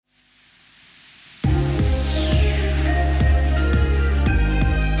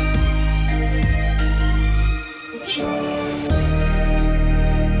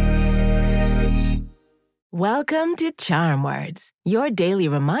Welcome to Charm Words, your daily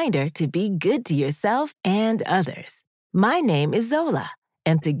reminder to be good to yourself and others. My name is Zola,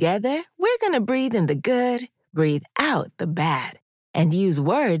 and together we're going to breathe in the good, breathe out the bad, and use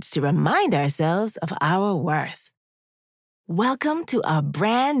words to remind ourselves of our worth. Welcome to a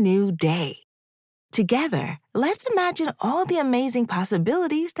brand new day. Together, let's imagine all the amazing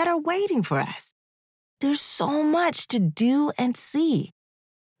possibilities that are waiting for us. There's so much to do and see.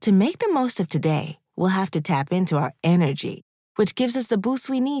 To make the most of today, we'll have to tap into our energy, which gives us the boost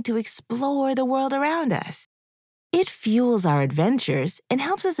we need to explore the world around us. It fuels our adventures and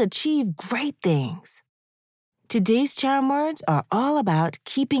helps us achieve great things. Today's charm words are all about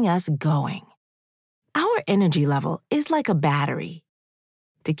keeping us going. Our energy level is like a battery.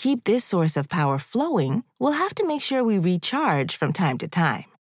 To keep this source of power flowing, we'll have to make sure we recharge from time to time.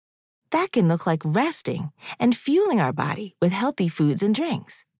 That can look like resting and fueling our body with healthy foods and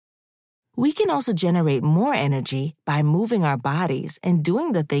drinks. We can also generate more energy by moving our bodies and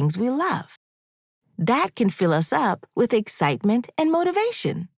doing the things we love. That can fill us up with excitement and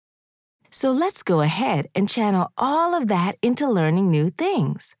motivation. So let's go ahead and channel all of that into learning new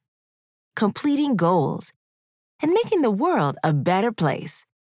things, completing goals, and making the world a better place.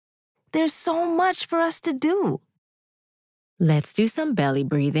 There's so much for us to do. Let's do some belly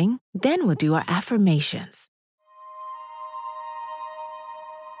breathing, then we'll do our affirmations.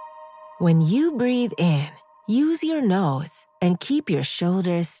 When you breathe in, use your nose and keep your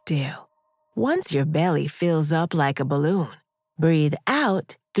shoulders still. Once your belly fills up like a balloon, breathe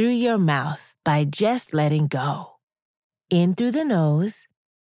out through your mouth by just letting go. In through the nose,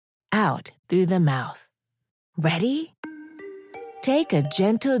 out through the mouth. Ready? Take a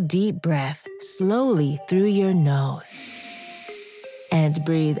gentle deep breath slowly through your nose and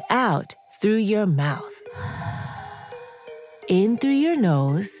breathe out through your mouth. In through your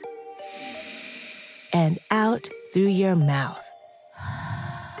nose and out through your mouth.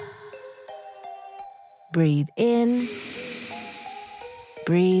 Breathe in,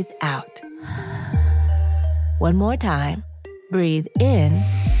 breathe out. One more time. Breathe in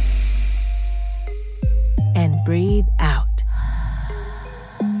and breathe out.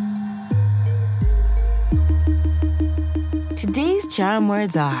 Today's charm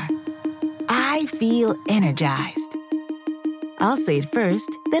words are, I feel energized. I'll say it first,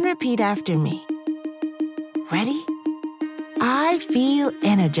 then repeat after me. Ready? I feel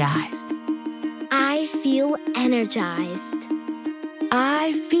energized. I feel energized.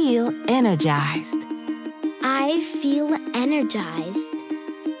 I feel energized. I feel energized.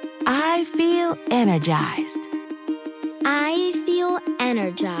 I feel energized. I feel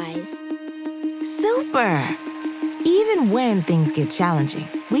energized. Super! Even when things get challenging,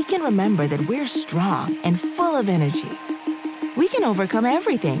 we can remember that we're strong and full of energy. We can overcome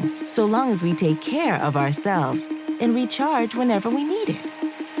everything so long as we take care of ourselves and recharge whenever we need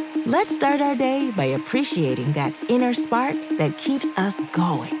it. Let's start our day by appreciating that inner spark that keeps us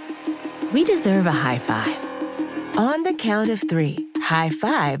going. We deserve a high five. On the count of 3, high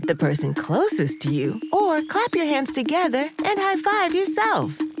five the person closest to you, or clap your hands together and high five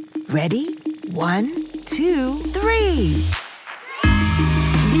yourself. Ready? 1, 2, 3.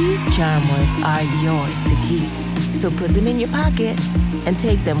 These charm words are yours to keep. So put them in your pocket and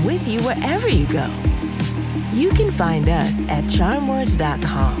take them with you wherever you go. You can find us at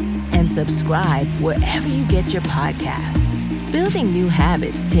charmwords.com and subscribe wherever you get your podcasts. Building new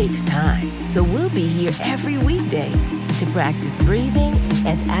habits takes time, so we'll be here every weekday to practice breathing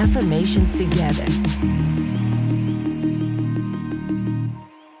and affirmations together.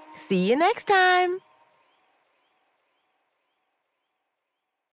 See you next time.